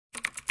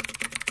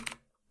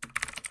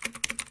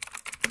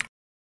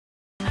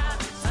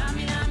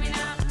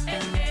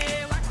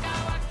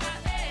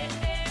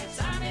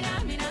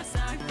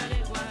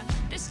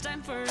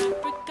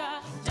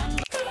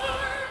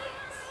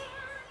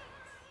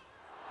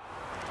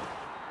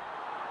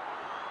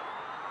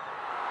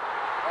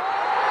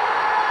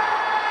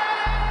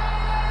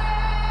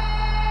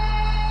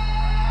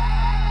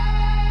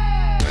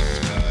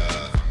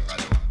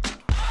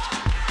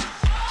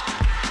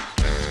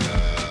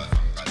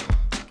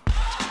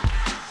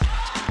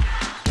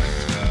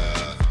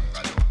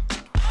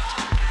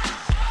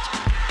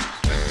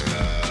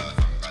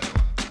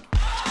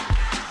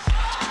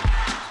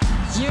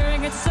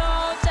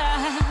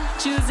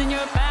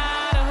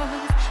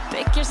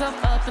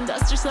and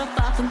dust yourself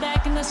off and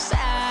back in the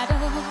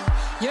saddle.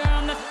 You're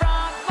on the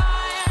front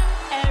line,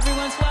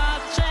 everyone's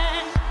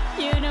watching.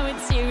 You know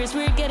it's serious,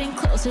 we're getting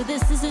closer,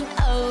 this isn't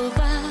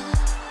over.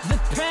 The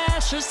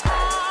pressure's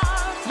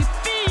on, you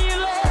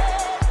feel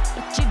it,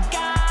 but you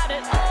got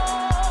it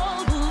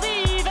all,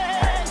 believe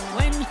it.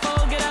 When you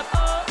fold it up,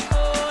 oh,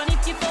 oh, and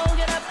if you fold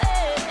it up,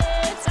 eh,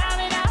 eh,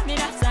 Samina,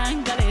 mina,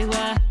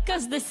 sangalewa,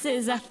 'cause this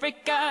is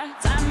Africa.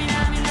 Samina,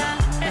 mina,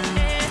 eh,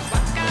 eh,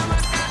 waka,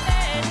 waka,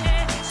 eh,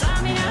 eh,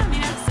 Samina,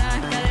 mina,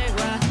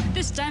 sangalewa,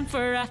 this time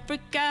for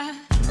Africa.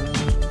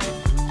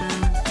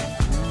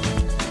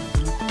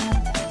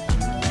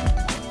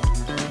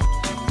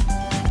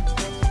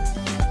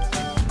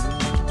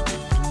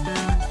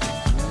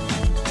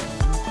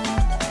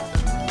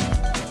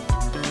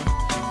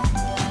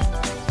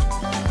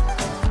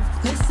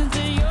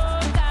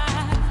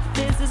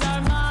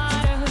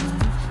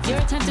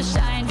 Time to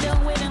shine,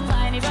 don't wait in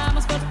line, y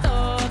vamos por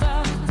todo.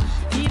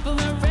 People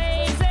are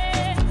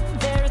raising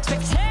their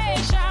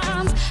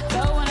expectations.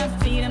 Go on and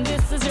feed them,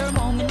 this is your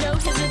moment, no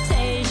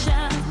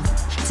hesitation.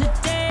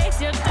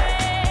 Today's your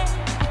day,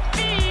 I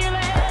feel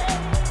it.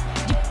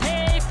 You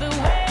pave the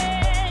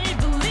way,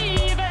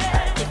 believe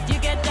it. If you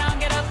get down,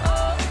 get up,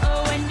 oh,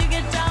 oh. When you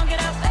get down,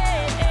 get up,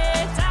 eh,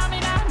 eh.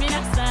 Samina, mina,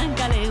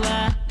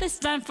 sangalewa, this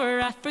time for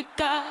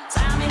Africa.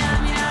 Samina,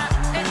 mina,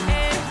 eh,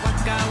 eh.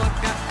 Waka,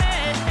 waka,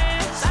 eh, eh.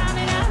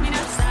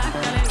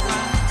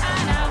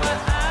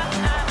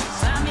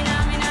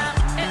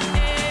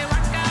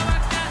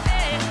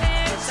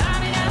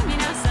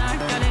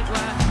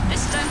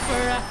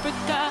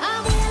 Africa.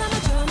 I'm well on my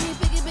journey,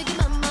 biggie, biggie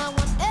mama,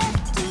 1 A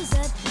to Z.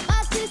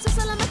 My teeth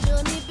are on my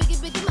journey, biggie,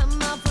 biggie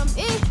mama, from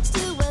east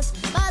to west.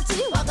 My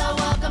tea, waka,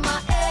 waka,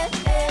 my eh,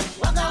 eh,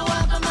 waka,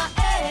 waka, my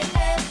eh,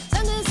 eh.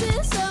 Sangin'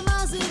 sin,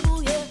 sama,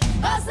 zibu, yeah,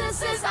 'cause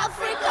this is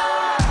Africa.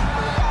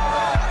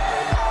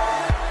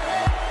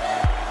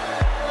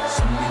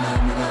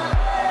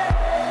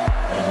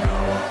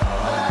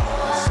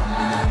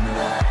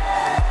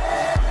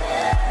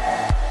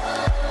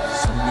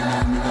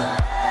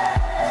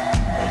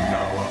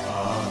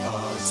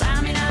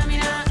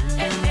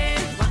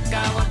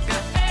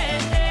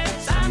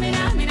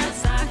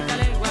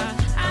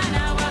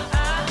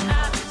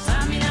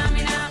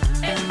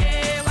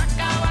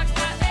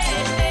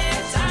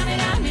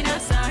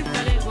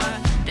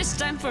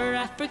 For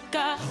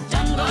Africa,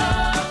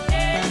 jungle.